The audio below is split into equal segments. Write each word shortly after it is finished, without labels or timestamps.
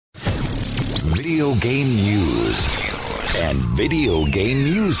video game news and video game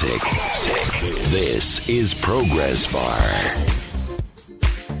music. This is Progress Bar.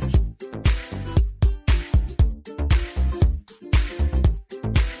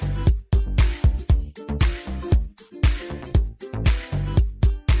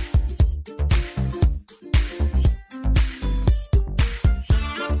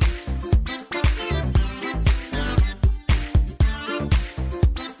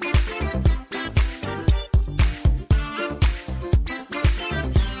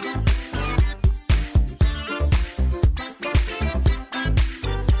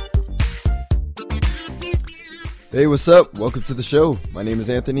 Hey, what's up? Welcome to the show. My name is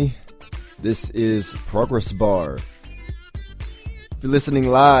Anthony. This is Progress Bar. If you're listening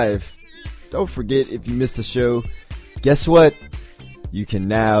live, don't forget, if you missed the show, guess what? You can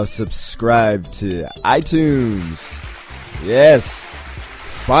now subscribe to iTunes. Yes,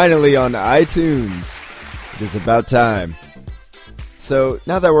 finally on iTunes. It is about time. So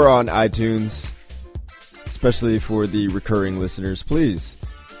now that we're on iTunes, especially for the recurring listeners, please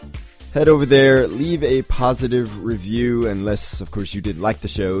head over there, leave a positive review, unless, of course, you didn't like the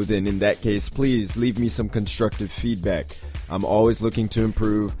show. Then in that case, please leave me some constructive feedback. I'm always looking to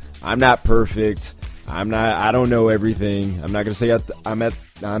improve. I'm not perfect. I don't know everything. I'm not going to say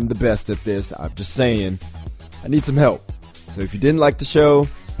I'm the best at this. I'm just saying I need some help. So if you didn't like the show,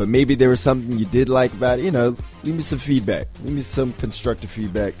 but maybe there was something you did like about it, leave me some feedback. Leave me some constructive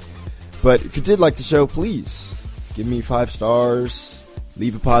feedback. But if you did like the show, please give me 5 stars.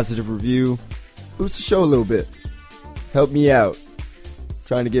 Leave a positive review. Boost the show a little bit. Help me out.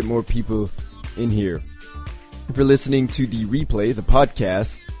 Trying to get more people in here. If you're listening to the replay, the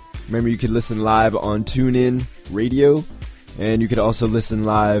podcast, remember you can listen live on TuneIn Radio. And you can also listen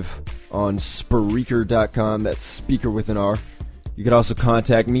live on Spreaker.com. That's speaker with an R. You can also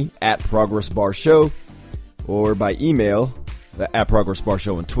contact me at Progress Bar Show, or by email at Progress Bar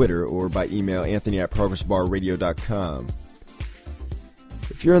Show on Twitter, or by email Anthony at ProgressBarRadio.com.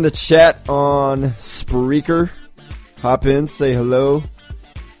 If you're in the chat on Spreaker, hop in, say hello.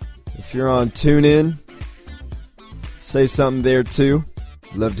 If you're on TuneIn, say something there too.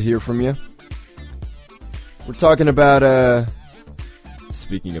 Love to hear from you. We're talking about,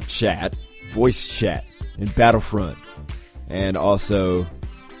 speaking of chat, voice chat in Battlefront. And also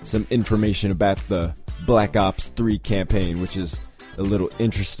some information about the Black Ops 3 campaign, which is a little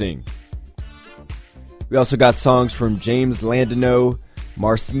interesting. We also got songs from James Landino,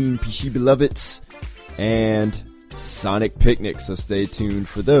 Marcin Pishibelovitz, and Sonic Picnic, so stay tuned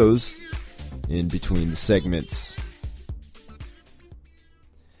for those in between the segments.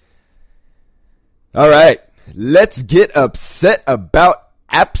 Alright, let's get upset about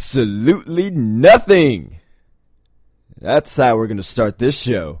absolutely nothing. That's how we're going to start this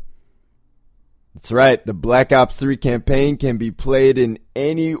show. That's right, the Black Ops 3 campaign can be played in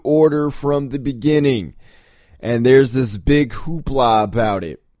any order from the beginning. And there's this big hoopla about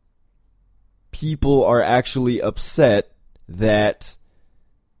it. People are actually upset that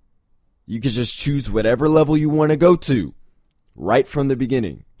you could just choose whatever level you want to go to right from the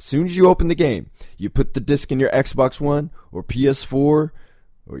beginning. As soon as you open the game, you put the disc in your Xbox One or PS4,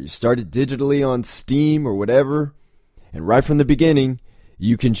 or you start it digitally on Steam or whatever, and right from the beginning,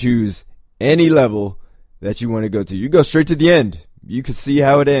 you can choose any level that you want to go to. You go straight to the end. You can see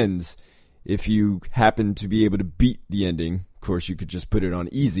how it ends. If you happen to be able to beat the ending, of course, you could just put it on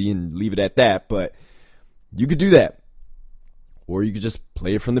easy and leave it at that, but you could do that. Or you could just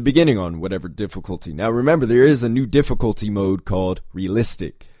play it from the beginning on whatever difficulty. Now remember, there is a new difficulty mode called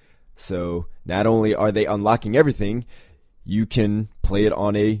Realistic. So not only are they unlocking everything, you can play it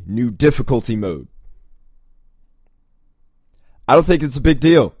on a new difficulty mode. I don't think it's a big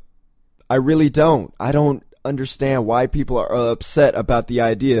deal. I really don't. I don't understand why people are upset about the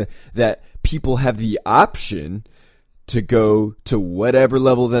idea that people have the option to go to whatever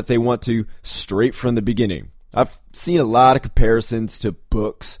level that they want to straight from the beginning. I've seen a lot of comparisons to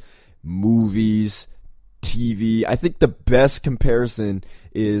books, movies, TV. I think the best comparison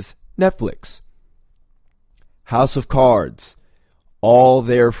is Netflix. House of Cards, all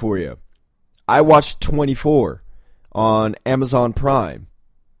there for you. I watched 24 on Amazon Prime.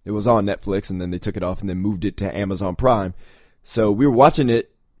 It was on Netflix, and then they took it off and then moved it to Amazon Prime. So we were watching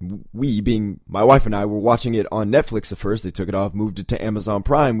it, we being my wife and I, were watching it on Netflix at first. They took it off, moved it to Amazon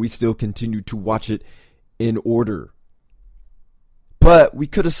Prime. We still continued to watch it in order. But we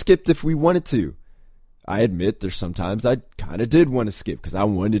could have skipped if we wanted to. I admit there's sometimes I kind of did want to skip because I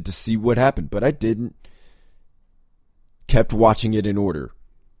wanted to see what happened, but I didn't. Kept watching it in order.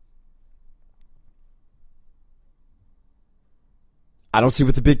 I don't see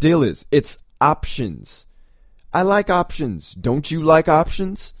what the big deal is. It's options. I like options. Don't you like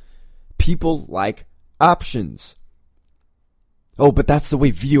options? People like options. Oh, but that's the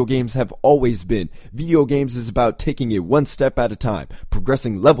way video games have always been. Video games is about taking it one step at a time,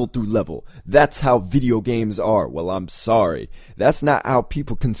 progressing level through level. That's how video games are. Well, I'm sorry. That's not how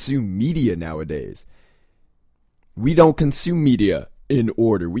people consume media nowadays. We don't consume media in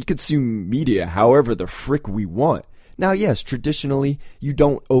order. We consume media however the frick we want. Now, yes, traditionally, you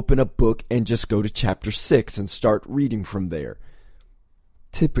don't open a book and just go to chapter 6 and start reading from there.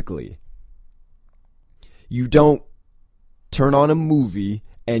 Typically. You don't turn on a movie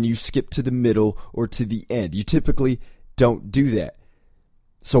and you skip to the middle or to the end. You typically don't do that.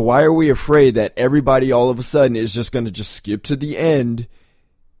 So why are we afraid that everybody all of a sudden is just going to just skip to the end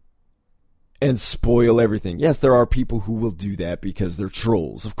and spoil everything? Yes, there are people who will do that because they're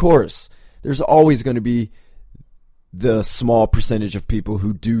trolls. Of course, there's always going to be the small percentage of people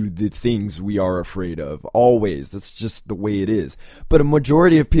who do the things we are afraid of. Always. That's just the way it is. But a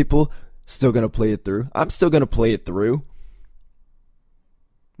majority of people still going to play it through. I'm still going to play it through.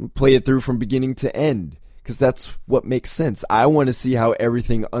 Play it through from beginning to end, because that's what makes sense. I want to see how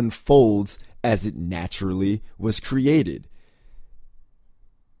everything unfolds as it naturally was created.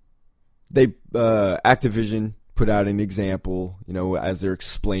 Activision put out an example, as they're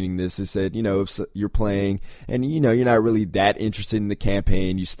explaining this. They said, if you're playing and, you're not really that interested in the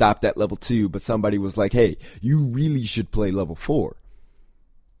campaign, you stopped at level 2, but somebody was like, hey, you really should play level 4.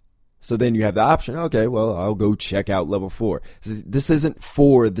 So then you have the option, okay, well, I'll go check out level 4. This isn't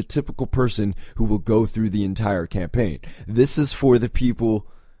for the typical person who will go through the entire campaign. This is for the people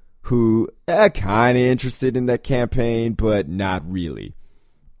who are kind of interested in that campaign, but not really.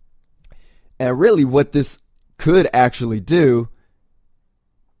 And really what this could actually do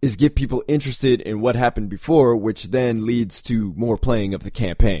is get people interested in what happened before, which then leads to more playing of the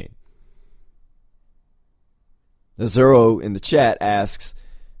campaign. Azuro in the chat asks,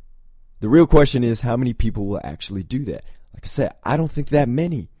 the real question is how many people will actually do that? Like I said, I don't think that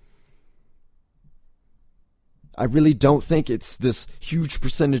many. I really don't think it's this huge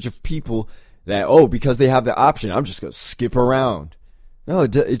percentage of people that, because they have the option, I'm just going to skip around. No,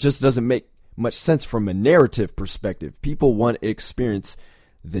 it just doesn't make much sense from a narrative perspective. People want to experience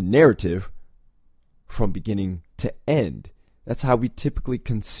the narrative from beginning to end. That's how we typically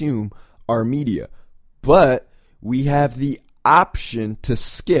consume our media. But we have the option to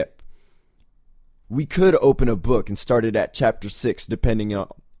skip. We could open a book and start it at chapter 6, depending on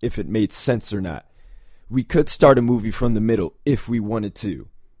if it made sense or not. We could start a movie from the middle if we wanted to.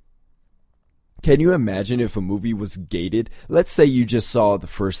 Can you imagine if a movie was gated? Let's say you just saw the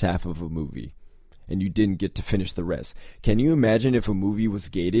first half of a movie and you didn't get to finish the rest. Can you imagine if a movie was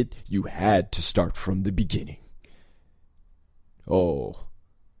gated? You had to start from the beginning. Oh,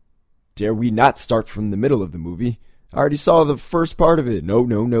 dare we not start from the middle of the movie? I already saw the first part of it. No,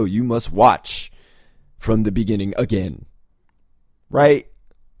 you must watch from the beginning again. Right?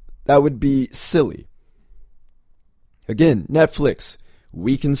 That would be silly. Again, Netflix.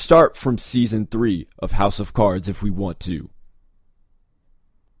 We can start from season 3 of House of Cards if we want to.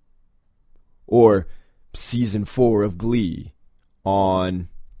 Or season 4 of Glee on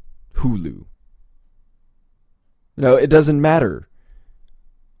Hulu. It doesn't matter.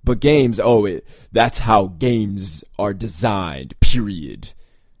 But games, that's how games are designed, period.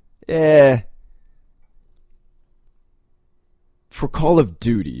 For Call of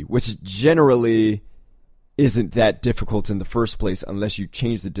Duty, which generally isn't that difficult in the first place unless you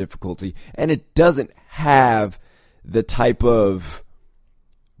change the difficulty, and it doesn't have the type of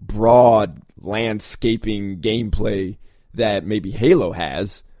broad landscaping gameplay that maybe Halo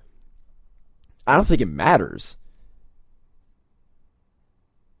has, I don't think it matters.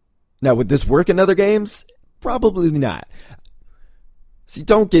 Now, would this work in other games? Probably not. See,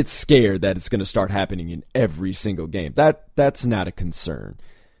 don't get scared that it's going to start happening in every single game. That's not a concern.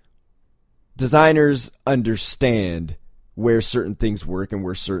 Designers understand where certain things work and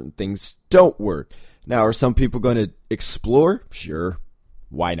where certain things don't work. Now, are some people going to explore? Sure.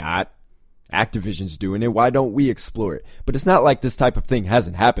 Why not? Activision's doing it. Why don't we explore it? But it's not like this type of thing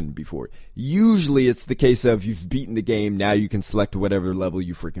hasn't happened before. Usually it's the case of you've beaten the game, now you can select whatever level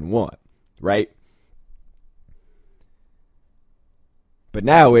you freaking want. Right? But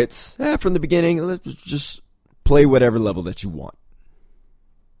now it's, from the beginning, let's just play whatever level that you want.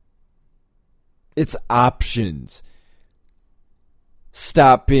 It's options.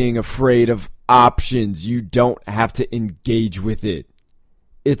 Stop being afraid of options. You don't have to engage with it.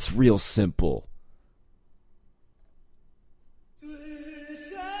 It's real simple.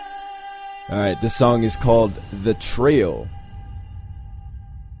 Alright, this song is called The Trail.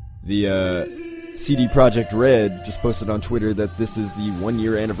 The CD Projekt Red just posted on Twitter that this is the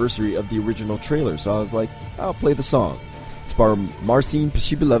 1-year anniversary of the original trailer, so I was like, I'll play the song. It's by Marcin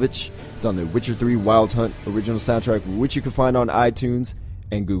Pshibilevich. It's on the Witcher 3 Wild Hunt original soundtrack, which you can find on iTunes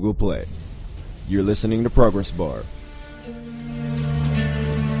and Google Play. You're listening to Progress Bar.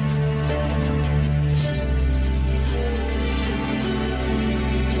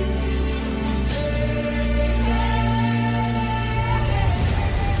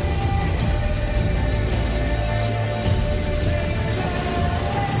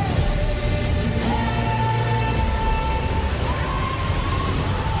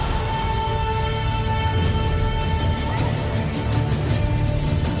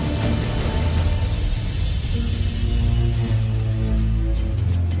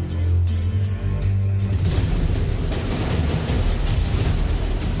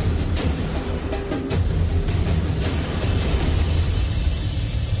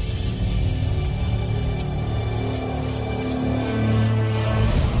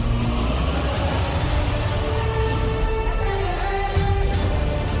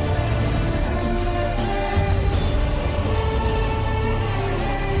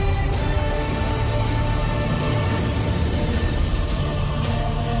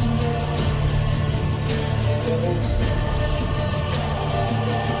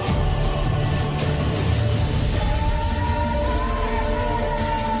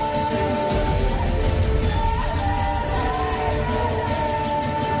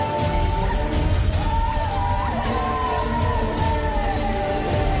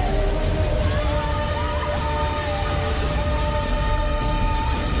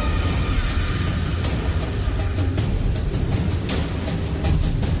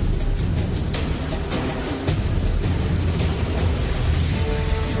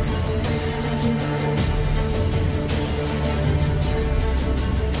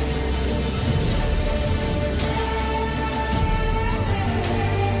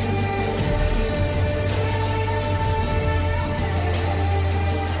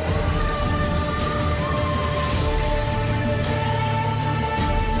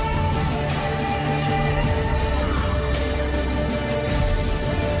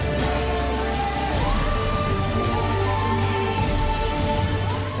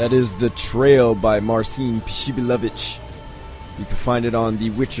 That is The Trail by Marcin Pshibilevich. You can find it on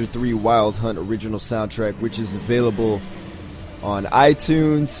the Witcher 3 Wild Hunt original soundtrack, which is available on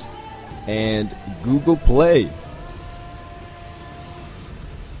iTunes and Google Play.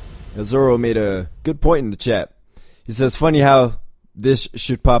 Azoro made a good point in the chat. He says, funny how this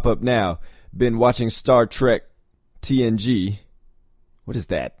should pop up now. Been watching Star Trek TNG. What is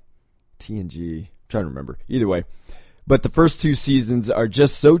that? TNG. I'm trying to remember. Either way. But the first 2 seasons are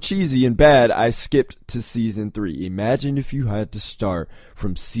just so cheesy and bad, I skipped to season 3. Imagine if you had to start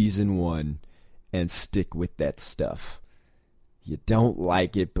from season 1 and stick with that stuff. You don't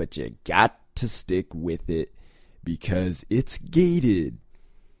like it, but you got to stick with it because it's gated.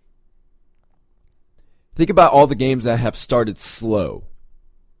 Think about all the games that have started slow.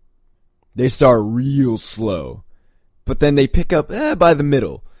 They start real slow, but then they pick up by the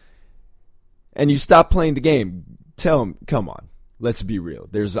middle. And you stop playing the game. Tell them, come on, let's be real.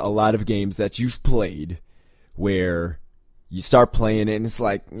 There's a lot of games that you've played where you start playing it and it's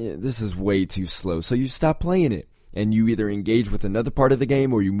like, this is way too slow. So you stop playing it and you either engage with another part of the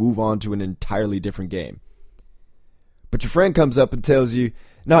game or you move on to an entirely different game. But your friend comes up and tells you,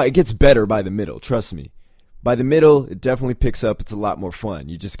 no, it gets better by the middle. Trust me. By the middle, it definitely picks up. It's a lot more fun.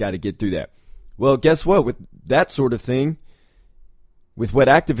 You just got to get through that. Well, guess what? With that sort of thing, with what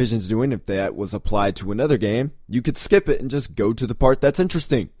Activision's doing, if that was applied to another game, you could skip it and just go to the part that's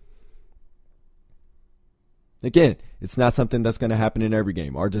interesting. Again, it's not something that's going to happen in every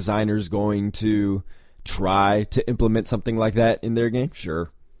game. Are designers going to try to implement something like that in their game? Sure.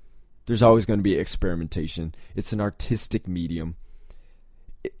 There's always going to be experimentation. It's an artistic medium.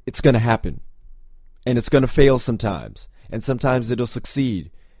 It's going to happen. And it's going to fail sometimes. And sometimes it'll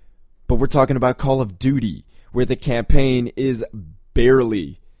succeed. But we're talking about Call of Duty, where the campaign is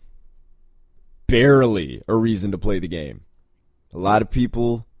barely a reason to play the game. A lot of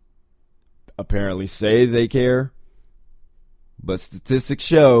people apparently say they care, but statistics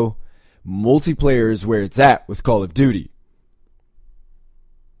show multiplayer is where it's at with Call of Duty.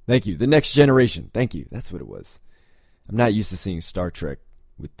 Thank you. The Next Generation. Thank you. That's what it was. I'm not used to seeing Star Trek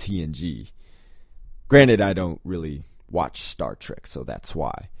with TNG. Granted, I don't really watch Star Trek, so that's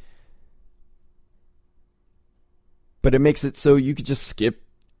why. But it makes it so you could just skip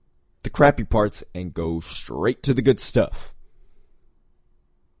the crappy parts and go straight to the good stuff.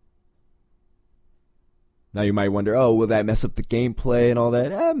 Now you might wonder, oh, will that mess up the gameplay and all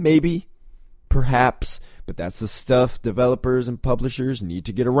that? Maybe. Perhaps. But that's the stuff developers and publishers need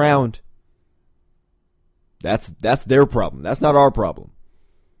to get around. That's their problem. That's not our problem.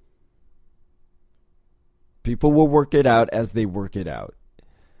 People will work it out as they work it out.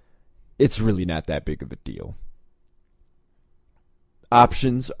 It's really not that big of a deal.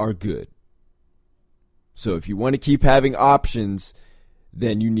 Options are good. So if you want to keep having options,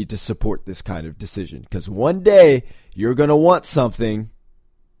 then you need to support this kind of decision. Because one day, you're going to want something,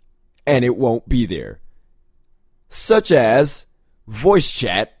 and it won't be there. Such as voice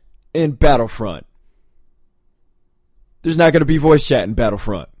chat in Battlefront. There's not going to be voice chat in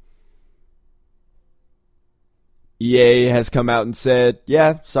Battlefront. EA has come out and said,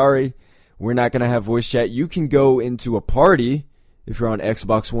 yeah, sorry, we're not going to have voice chat. You can go into a party if you're on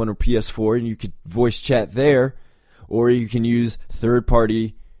Xbox One or PS4, and you could voice chat there. Or you can use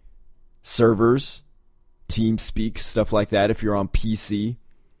third-party servers, TeamSpeak, stuff like that if you're on PC.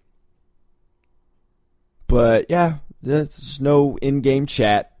 But yeah, there's no in-game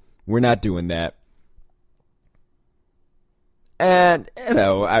chat. We're not doing that. And,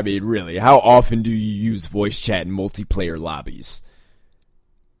 really, how often do you use voice chat in multiplayer lobbies?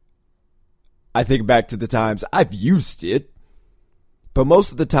 I think back to the times I've used it, but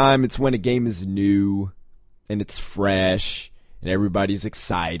most of the time it's when a game is new and it's fresh and everybody's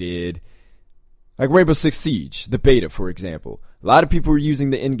excited. Like Rainbow Six Siege, the beta, for example. A lot of people were using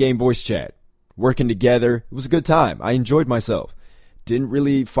the in-game voice chat, working together. It was a good time. I enjoyed myself. Didn't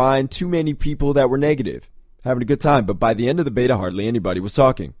really find too many people that were negative. Having a good time, but by the end of the beta, hardly anybody was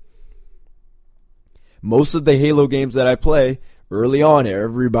talking. Most of the Halo games that I play, early on,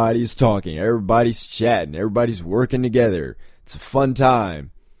 everybody's talking, everybody's chatting, everybody's working together. It's a fun time.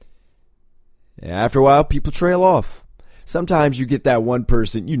 And after a while, people trail off. Sometimes you get that one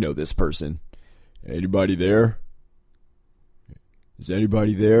person, you know this person. Anybody there? Is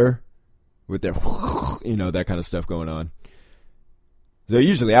anybody there? With their, that kind of stuff going on. So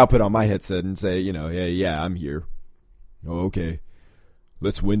usually I'll put on my headset and say, hey, yeah, I'm here. Oh, okay.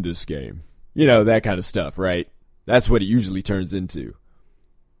 Let's win this game. That kind of stuff, right? That's what it usually turns into.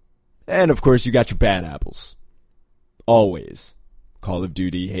 And of course, you got your bad apples. Always. Call of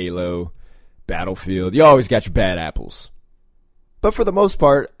Duty, Halo, Battlefield. You always got your bad apples. But for the most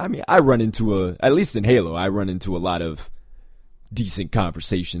part, I run into at least in Halo, I run into a lot of decent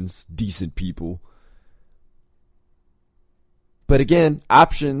conversations, decent people. But again,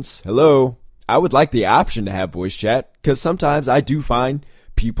 options, hello. I would like the option to have voice chat, because sometimes I do find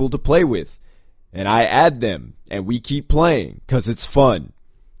people to play with. And I add them, and we keep playing, because it's fun.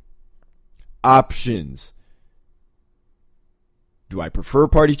 Options. Do I prefer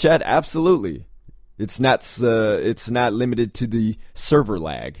party chat? Absolutely. It's not limited to the server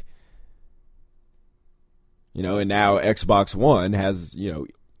lag. And now Xbox One has,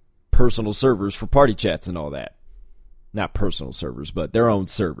 personal servers for party chats and all that. Not personal servers, but their own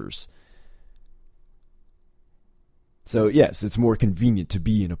servers. So yes, it's more convenient to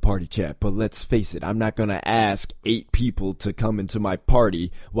be in a party chat, but let's face it, I'm not going to ask 8 people to come into my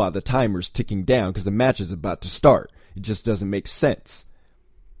party while the timer's ticking down because the match is about to start. It just doesn't make sense.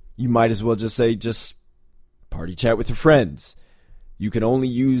 You might as well just say, just party chat with your friends. You can only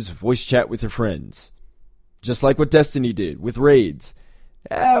use voice chat with your friends. Just like what Destiny did with raids.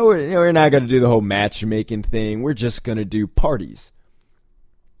 We're not going to do the whole matchmaking thing. We're just going to do parties.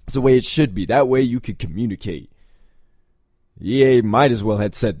 It's the way it should be. That way you could communicate. EA might as well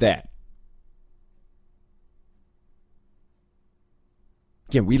have said that.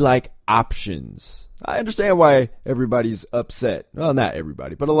 Again, we like options. I understand why everybody's upset. Well, not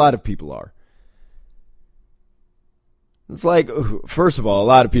everybody, but a lot of people are. It's like, first of all, a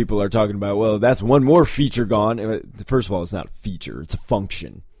lot of people are talking about, well, that's one more feature gone. First of all, it's not a feature. It's a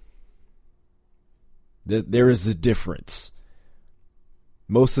function. There is a difference.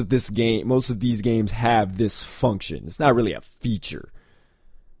 Most of these games have this function. It's not really a feature.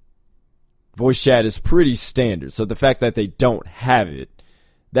 Voice chat is pretty standard. So the fact that they don't have it,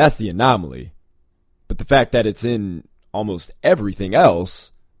 that's the anomaly. But the fact that it's in almost everything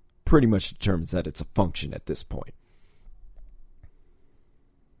else pretty much determines that it's a function at this point.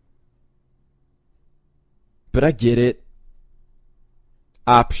 But I get it.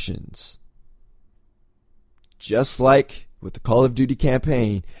 Options. Just like with the Call of Duty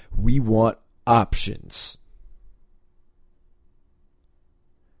campaign, we want options.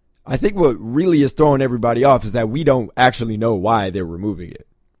 I think what really is throwing everybody off is that we don't actually know why they're removing it.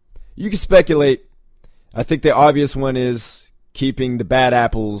 You can speculate. I think the obvious one is keeping the bad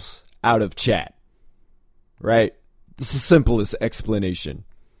apples out of chat. Right? It's the simplest explanation.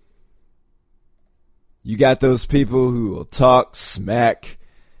 You got those people who will talk smack,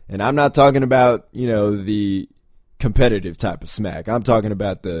 and I'm not talking about, the competitive type of smack. I'm talking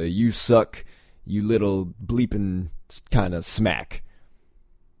about the you suck, you little bleeping kind of smack.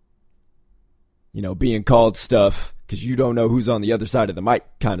 Being called stuff because you don't know who's on the other side of the mic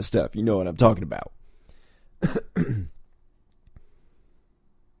kind of stuff. You know what I'm talking about.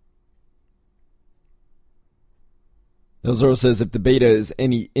 Elzoro says if the beta is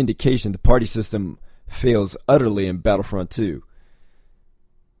any indication, the party system fails utterly in Battlefront 2.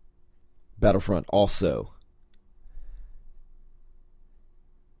 Battlefront also.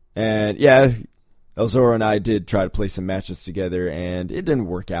 And yeah, Elzoro and I did try to play some matches together, and it didn't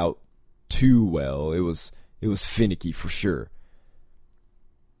work out too well. It was finicky for sure.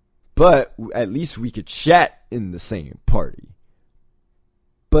 But at least we could chat in the same party.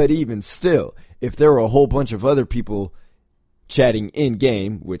 But even still, if there were a whole bunch of other people chatting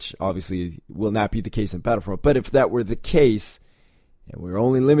in-game, which obviously will not be the case in Battlefront, but if that were the case, and we were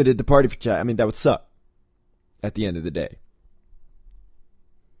only limited to party chat, that would suck at the end of the day.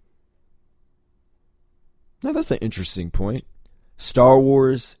 Now that's an interesting point. Star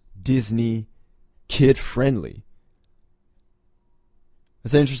Wars, Disney, kid-friendly.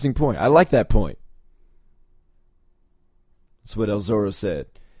 That's an interesting point. I like that point. That's what Elzoro said.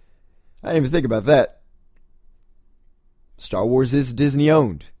 I didn't even think about that. Star Wars is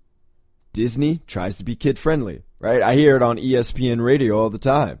Disney-owned. Disney tries to be kid-friendly, right? I hear it on ESPN radio all the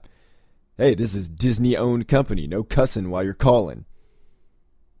time. Hey, this is Disney-owned company. No cussing while you're calling.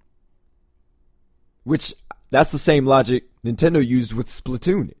 Which, that's the same logic Nintendo used with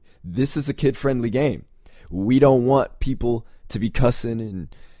Splatoon. This is a kid-friendly game. We don't want people to be cussing and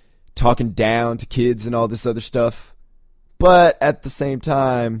talking down to kids and all this other stuff. But at the same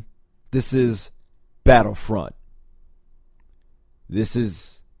time, this is Battlefront.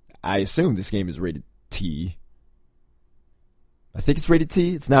 I assume this game is rated T. I think it's rated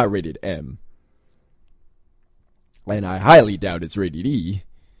T. It's not rated M. And I highly doubt it's rated E.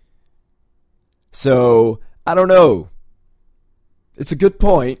 So, I don't know. It's a good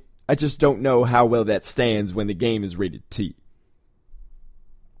point. I just don't know how well that stands when the game is rated T.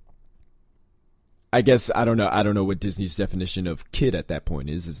 I guess, I don't know what Disney's definition of kid at that point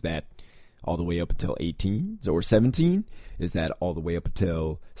is. Is that all the way up until 18 or 17? Is that all the way up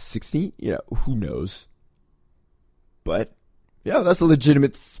until 16? Who knows? But, yeah, that's a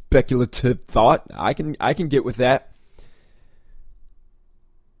legitimate speculative thought. I can get with that.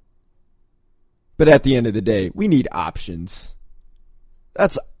 But at the end of the day, we need options.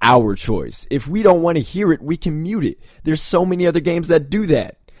 That's our choice. If we don't want to hear it, we can mute it. There's so many other games that do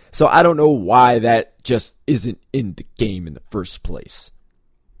that. So I don't know why that just isn't in the game in the first place.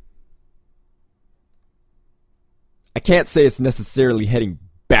 I can't say it's necessarily heading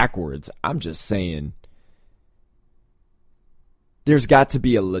backwards. I'm just saying there's got to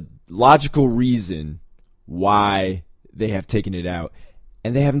be a logical reason why they have taken it out.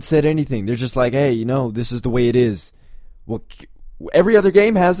 And they haven't said anything. They're just like, hey, this is the way it is. Well, every other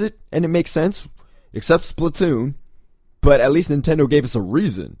game has it, and it makes sense, except Splatoon. But at least Nintendo gave us a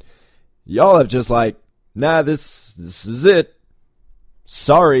reason. Y'all have just like, nah, this is it.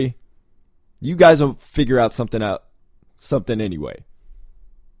 Sorry. You guys will figure out something anyway.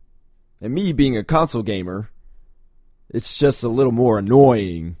 And me being a console gamer, it's just a little more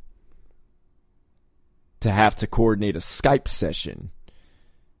annoying to have to coordinate a Skype session.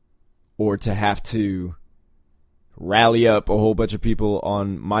 Or to have to rally up a whole bunch of people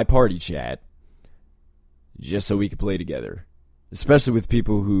on my party chat just so we can play together. Especially with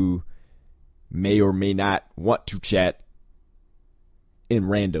people who may or may not want to chat in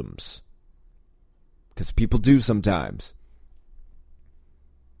randoms. Because people do sometimes.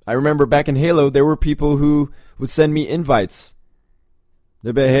 I remember back in Halo, there were people who would send me invites.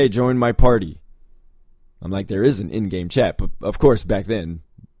 They'd be, hey, join my party. I'm like, there is an in-game chat. But of course, back then,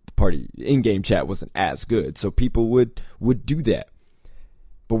 party in-game chat wasn't as good, so people would do that.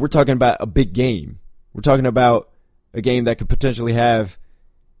 But we're talking about a big game. We're talking about a game that could potentially have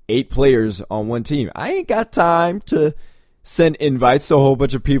 8 players on one team. I ain't got time to send invites to a whole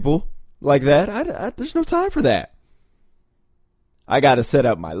bunch of people like that. There's no time for that. I gotta set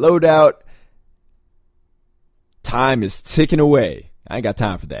up my loadout. Time is ticking away. I ain't got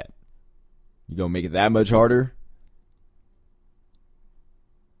time for that. You gonna make it that much harder?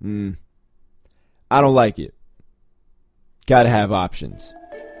 I don't like it. Gotta have options.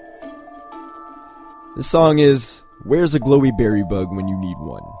 This song is Where's a Glowy Berry Bug When You Need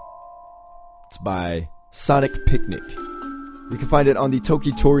One? It's by Sonic Picnic. You can find it on the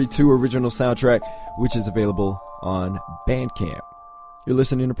Toki Tori 2 original soundtrack, which is available on Bandcamp. You're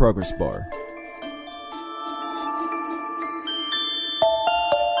listening to Progress Bar.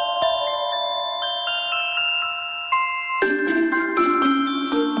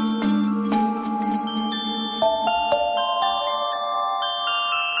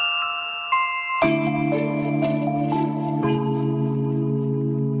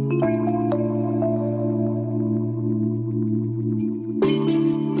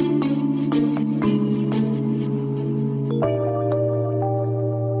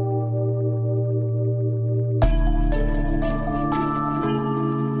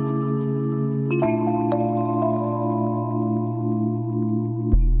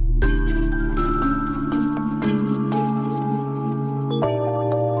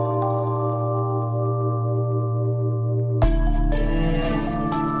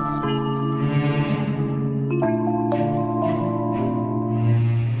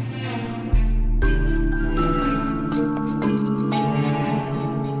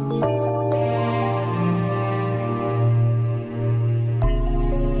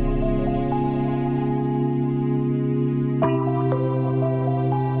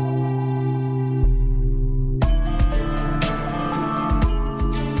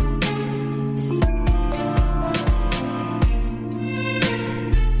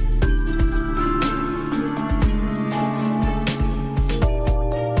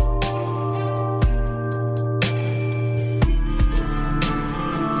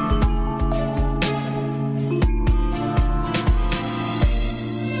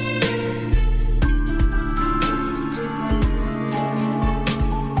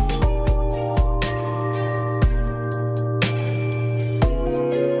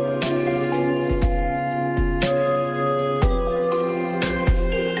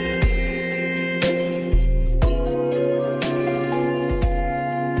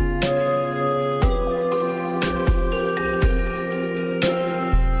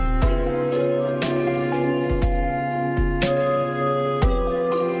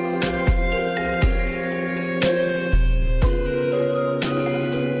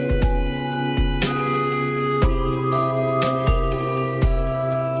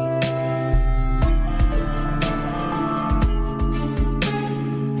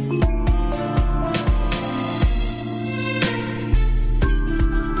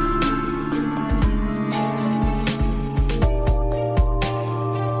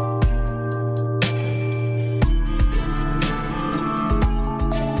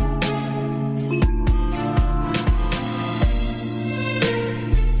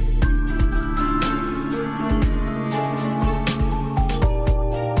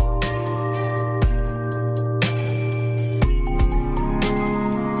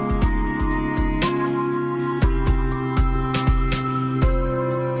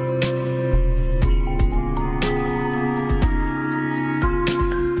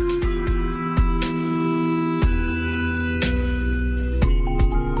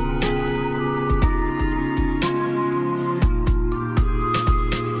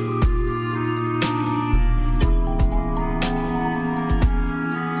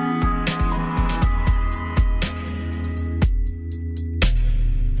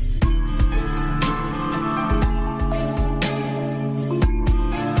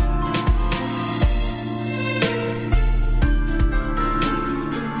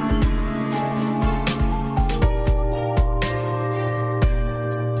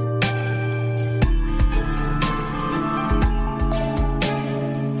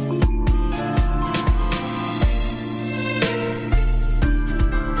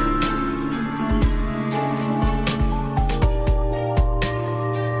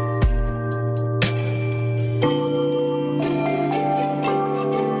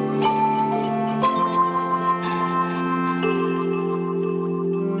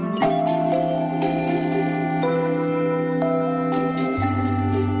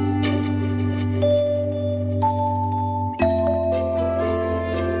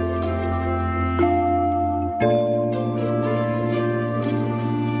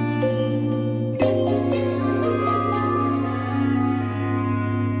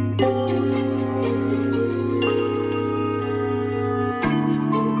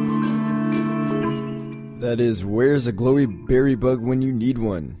 That is Where's a Glowy Berry Bug When You Need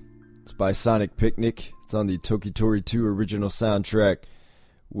One? It's by Sonic Picnic. It's on the Tokitori 2 original soundtrack,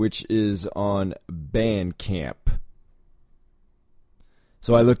 which is on Bandcamp.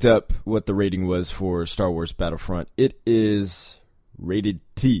 So I looked up what the rating was for Star Wars Battlefront. It is rated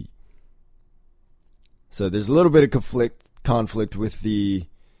T. So there's a little bit of conflict with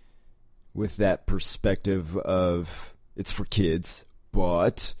that perspective of it's for kids,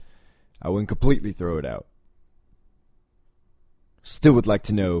 but I wouldn't completely throw it out. Still would like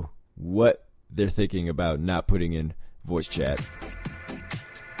to know what they're thinking about not putting in voice chat.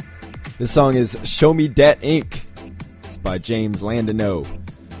 This song is Show Me Dat Ink. It's by James Landino.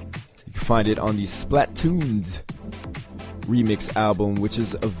 You can find it on the Splatoons remix album, which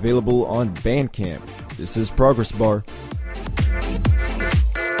is available on Bandcamp. This is Progress Bar.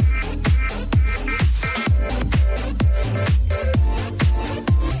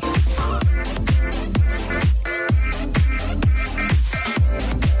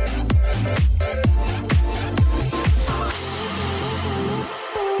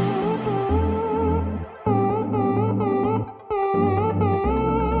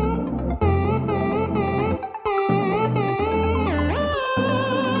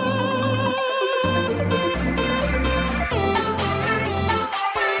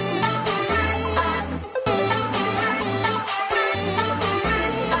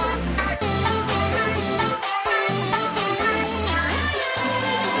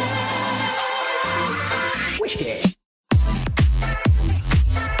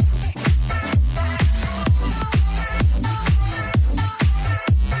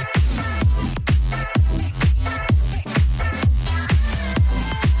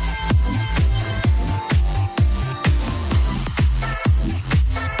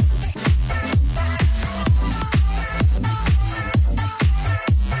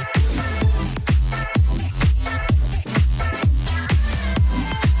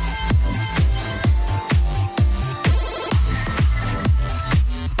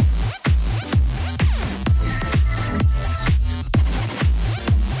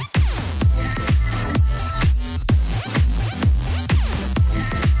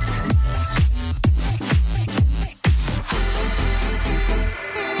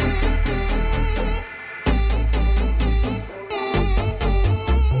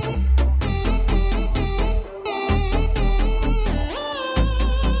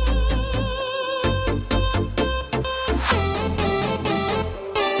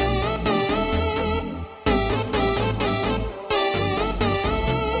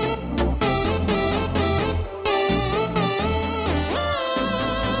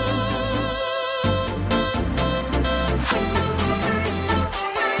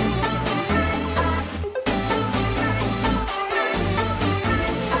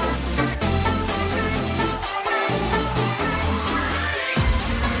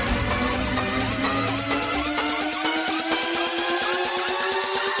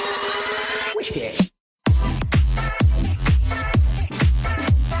 shit.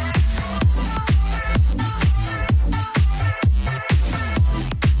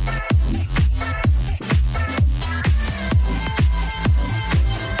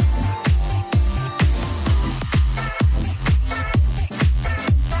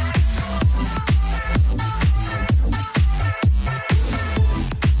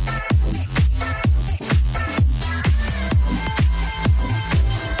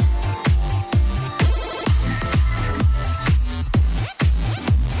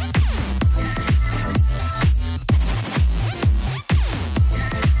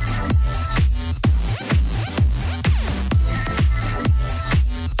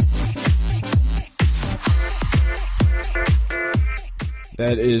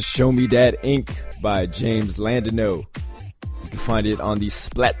 That is Show Me That Ink by James Landino. You can find it on the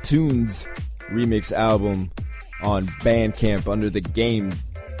Splatoons remix album on Bandcamp under the Game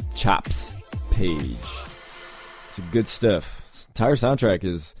Chops page. Some good stuff. This entire soundtrack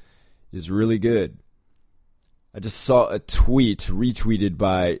is really good. I just saw a tweet retweeted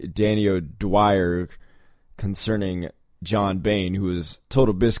by Danny O'Dwyer concerning John Bain, who is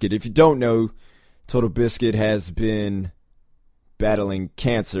Total Biscuit. If you don't know, Total Biscuit has been battling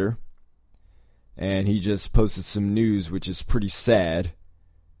cancer, and he just posted some news which is pretty sad.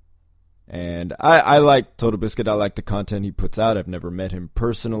 And I like Total Biscuit. I like the content he puts out. I've never met him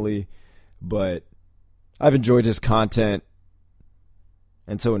personally, but I've enjoyed his content,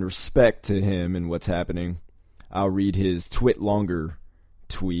 and so in respect to him and what's happening, I'll read his Twit Longer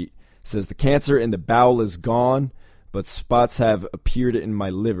tweet. It says, "The cancer in the bowel is gone, but spots have appeared in my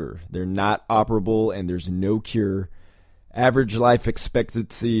liver. They're not operable and there's no cure. Average life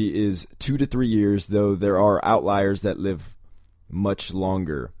expectancy is 2 to 3 years, though there are outliers that live much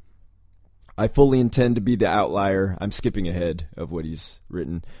longer. I fully intend to be the outlier." I'm skipping ahead of what he's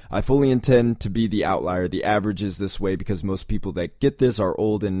written. "I fully intend to be the outlier. The average is this way because most people that get this are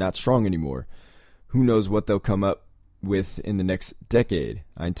old and not strong anymore. Who knows what they'll come up with in the next decade.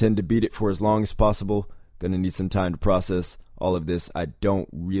 I intend to beat it for as long as possible. Gonna need some time to process all of this. I don't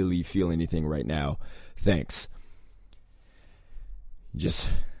really feel anything right now. Thanks." That's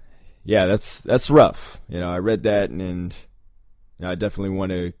rough. I read that, and I definitely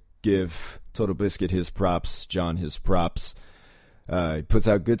want to give Total Biscuit his props, John his props. He puts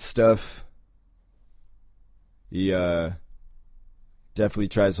out good stuff. He definitely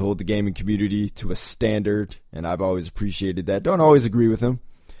tries to hold the gaming community to a standard, and I've always appreciated that. Don't always agree with him,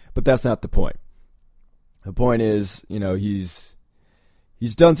 but that's not the point. The point is, he's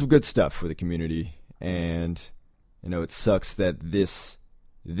done some good stuff for the community, and it sucks that this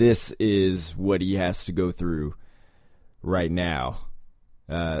is what he has to go through right now.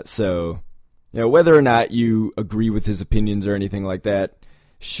 So, whether or not you agree with his opinions or anything like that,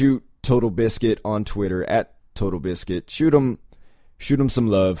 shoot Total Biscuit on Twitter at Total Biscuit. Shoot him some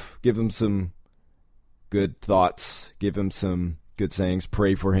love. Give him some good thoughts. Give him some good sayings.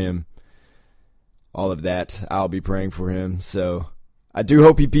 Pray for him. All of that. I'll be praying for him. So I do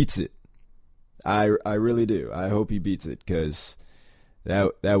hope he beats it. I really do. I hope he beats it, because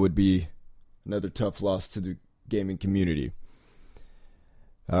that would be another tough loss to the gaming community.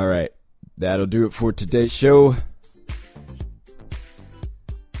 All right. That'll do it for today's show.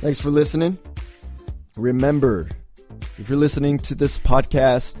 Thanks for listening. Remember, if you're listening to this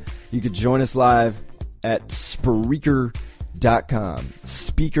podcast, you could join us live at Spreaker.com.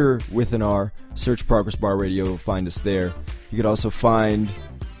 Speaker with an R. Search Progress Bar Radio. Find us there. You could also find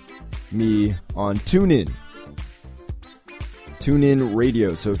me on TuneIn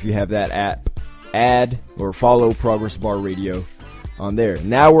Radio. So if you have that app, add or follow Progress Bar Radio on there.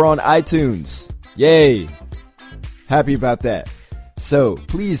 Now we're on iTunes. Yay! Happy about that. So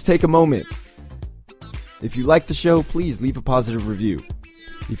please take a moment. If you like the show, please leave a positive review.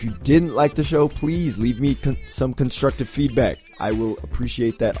 If you didn't like the show, please leave me some constructive feedback. I will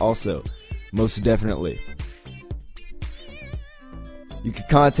appreciate that also. Most definitely. You can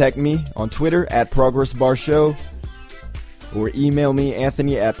contact me on Twitter at Progress Bar Show, or email me,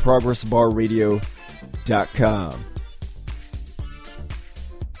 Anthony at progressbarradio.com.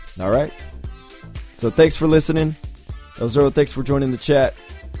 Alright? So thanks for listening. Elzero, thanks for joining the chat.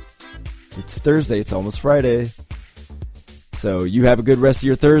 It's Thursday. It's almost Friday. So you have a good rest of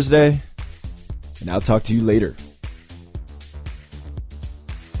your Thursday, and I'll talk to you later.